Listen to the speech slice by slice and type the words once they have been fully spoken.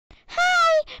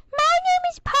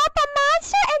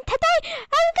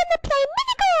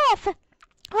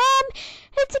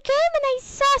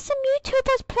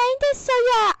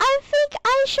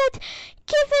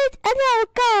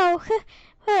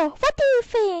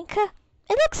think?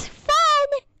 It looks fun,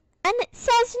 and it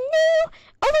says new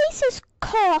Oasis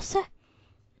course.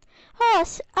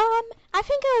 I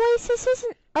think Oasis is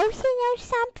an ocean or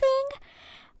something.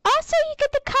 Also, you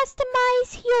get to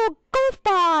customize your golf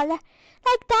ball.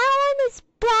 Like that one is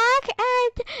black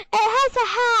and it has a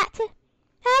hat. It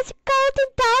has a golden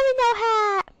domino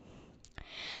hat.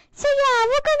 So yeah,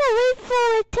 we're gonna wait for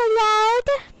it to load.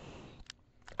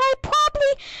 I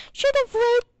probably should have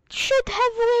waited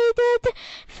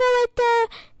for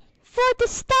the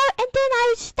start, and then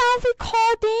I start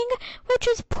recording, which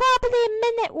was probably a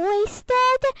minute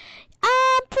wasted.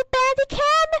 For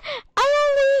Bandicam, I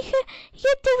only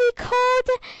get to record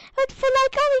for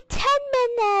like only 10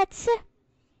 minutes.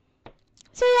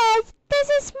 So yeah, this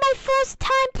is my first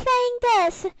time playing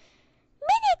this.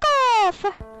 Mini golf!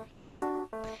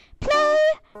 Play,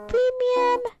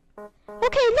 premium.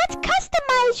 Okay, let's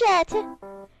customize it.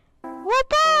 Well,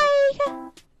 bye.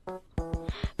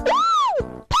 Ooh,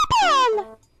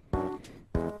 purple!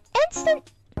 Instant.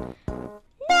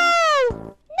 No!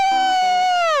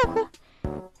 No!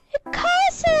 It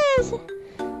curses!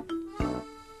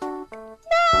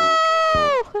 No!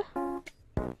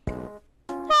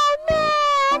 Oh,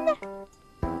 man!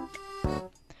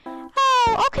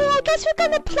 Oh, okay, I guess we're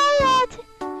gonna play it.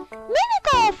 Mini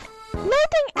golf!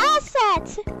 Loading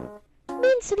assets!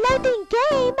 Means loading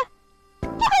game.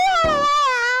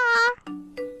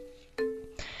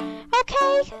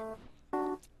 Okay.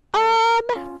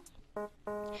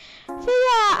 So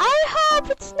yeah, I hope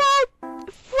it's not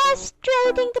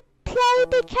frustrating to play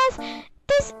because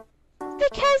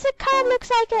it kind of looks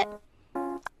like it.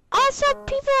 Also,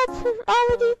 people are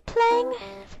already playing.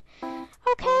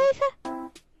 Okay.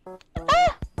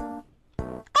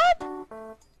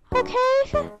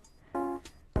 Okay.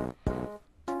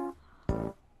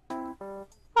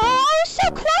 Oh,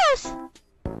 so close!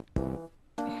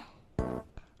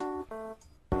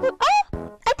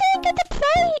 Oh, I didn't get to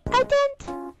play. I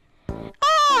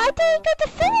didn't get to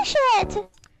finish it.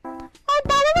 Oh,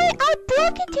 by the way, I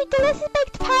broke into Delicious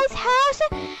Baked Pie's house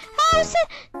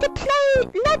to play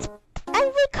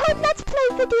and record Let's Play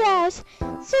videos.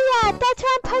 So yeah, that's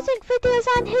why I'm posting videos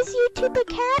on his YouTube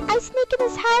account. I sneak in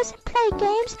his house and play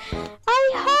games.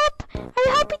 I hope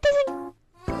he doesn't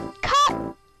cut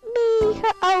me.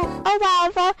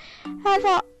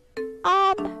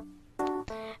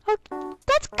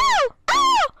 Let's go!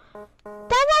 Oh!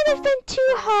 That might have been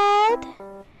too hard.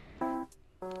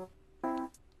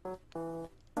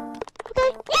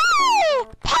 Okay. Yeah!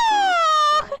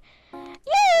 Pow!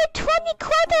 Yay! 20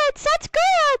 credits! That's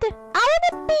good! I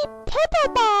wanna be purple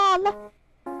ball!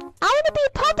 I wanna be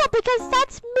purple because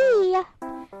that's me!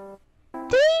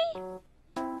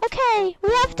 Okay, we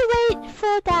have to wait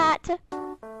for that.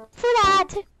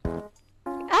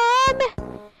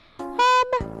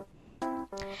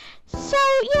 So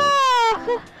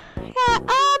yeah,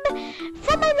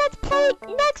 for my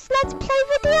next Let's Play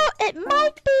video, it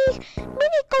might be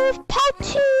Mini Golf Part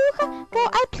 2. Well,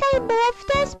 I play more of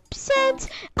this since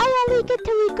I only get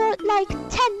to record like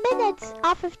 10 minutes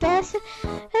off of this.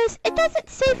 It doesn't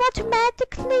save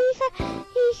automatically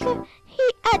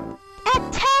at 10,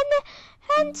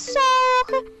 and so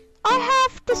I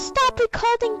have to stop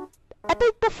recording a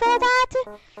bit before that.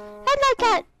 At like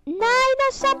at 9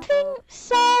 or something,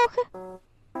 so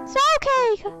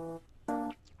okay.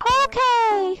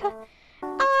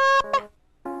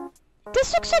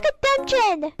 This looks like a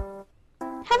dungeon.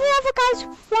 Have you ever guys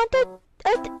wondered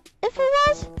if it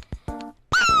was?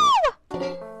 Ow!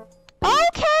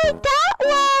 Okay, that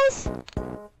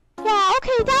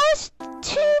was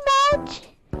too much.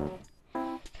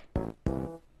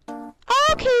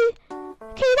 Okay,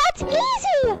 that's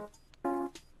easy.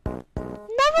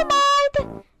 Never mind.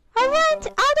 I went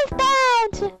out of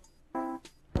bounds.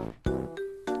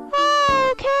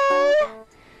 Okay.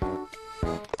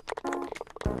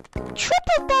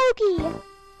 Triple bogey.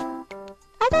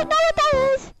 I don't know what that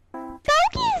is.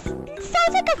 Bogey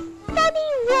sounds like a funny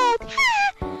word.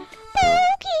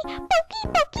 Bogey.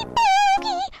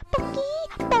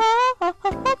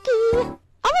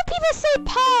 Other people say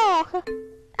paw.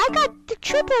 I got the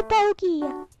triple bogey.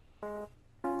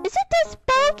 Is it this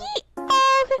bogey?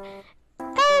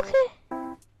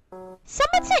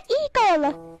 Someone said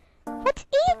eagle. What's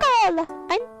eagle?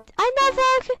 I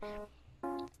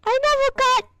never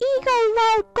got eagle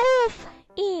while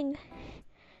golfing.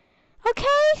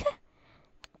 Okay?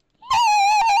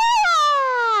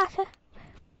 Yeah!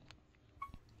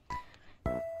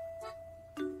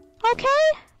 Okay?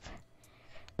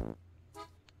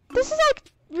 This is like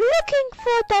looking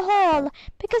for the hole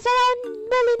because I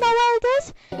don't really know where it is.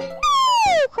 No!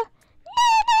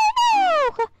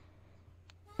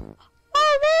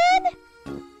 Oh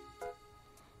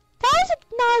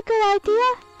a good idea.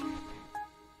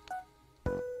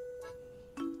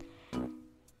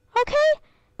 Okay.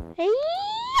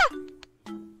 Yeah!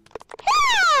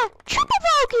 Triple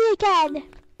bogey again.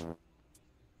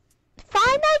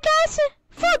 Fine, I guess,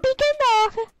 for a beginner.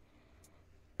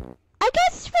 I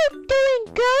guess we're doing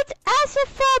good as a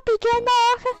for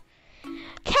beginner.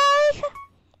 Okay.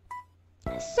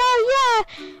 So yeah,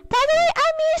 by the way,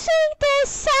 I'm using the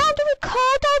sound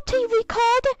recorder to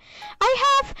record. I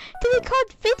have to record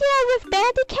video with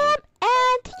Bandicam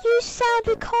and use sound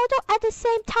recorder at the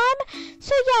same time.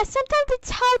 So yeah, sometimes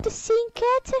it's hard to sync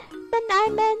it when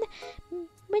I'm in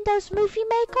Windows Movie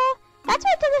Maker. That's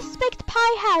what the Respect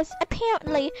Pi has,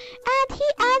 apparently, and he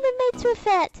animates with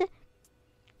it.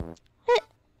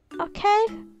 Okay.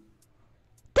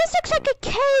 This looks like a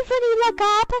cave when you look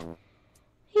up.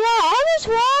 Yeah, all those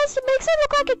walls, it makes it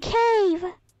look like a cave.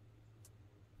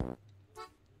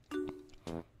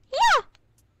 Yeah!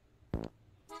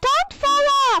 Don't fall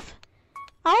off!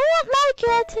 I won't like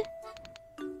it.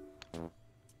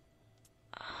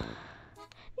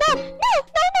 No, no,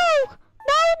 no, no!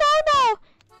 No, no, no!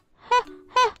 Huh,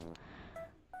 huh.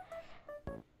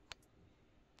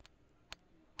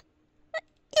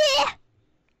 Yeah!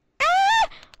 Ah!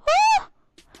 Oh!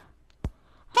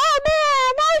 Oh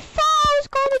man, I thought I was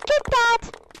going to get that!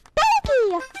 Bogey!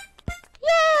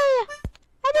 Yay!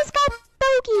 I just got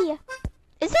bogey!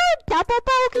 Is there a double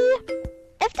bogey?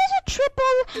 If there's a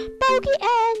triple bogey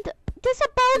and there's a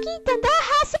bogey, then there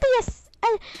has to be a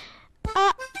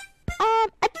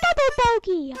double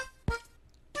bogey.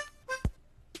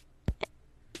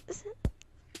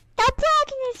 Stop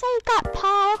talking and say you got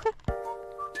Paul.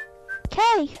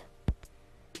 Okay.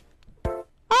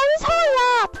 Oh, just hurry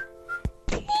up.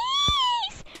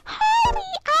 Please, hurry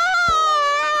up.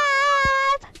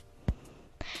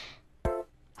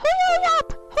 Hurry up.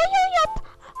 Hurry up.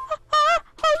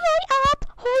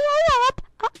 Hurry up. Hurry up.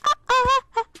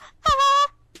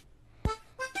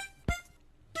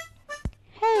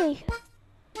 Hey.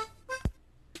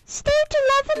 Stage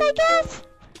 11, I guess?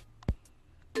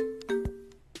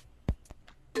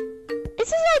 Is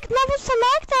this like level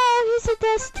select or is it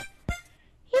just...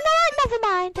 You know what? Never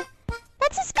mind.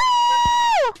 Let's just go!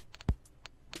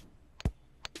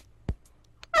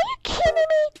 Are you kidding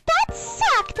me? That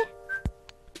sucked!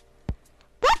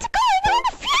 What's going on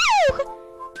the fugue?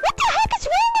 What the heck is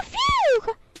wrong with fugue?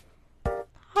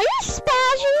 Are you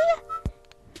spazzing?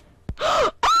 Oh!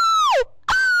 Oh!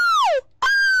 Oh!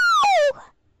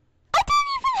 I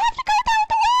didn't even have to go down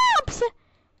the ramps!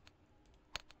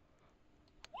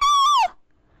 No!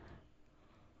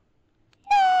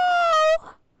 No!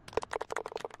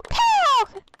 Pearl!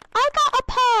 I got a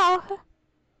pearl.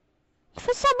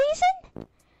 For some reason,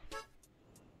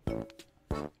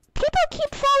 people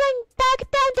keep falling back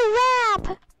down the ramp.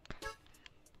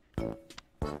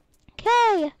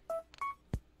 Okay.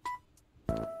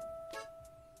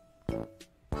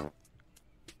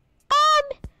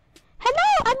 Hello,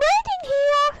 I'm waiting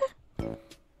here.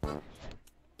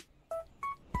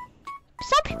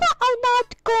 Some people are not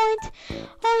going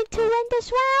to win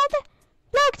this round.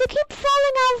 Look, they keep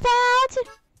falling off that.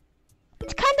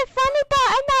 It's kind of funny, but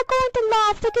I'm not going to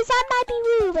laugh because that might be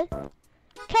rude.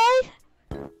 Okay?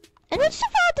 And what's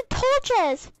about the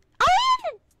torches? Are we in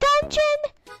a dungeon?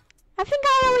 I think I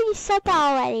already said that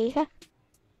already.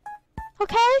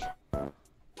 Okay?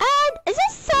 And is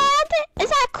this sand? Is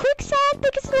that quicksand?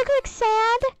 Because it looks like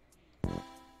sand.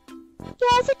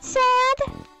 Yeah, is it sand?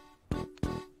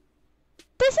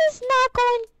 This is not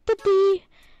going to be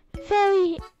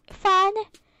very fun.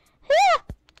 Yeah.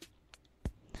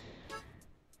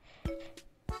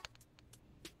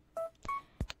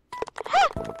 Huh.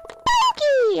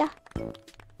 Bogey!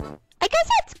 I guess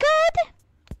that's good.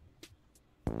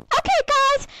 Okay,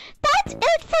 guys, that's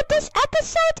it for this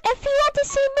episode. If you want to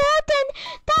see more, then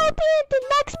that'll be in the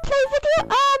next play video.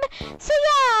 So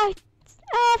yeah,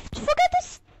 forget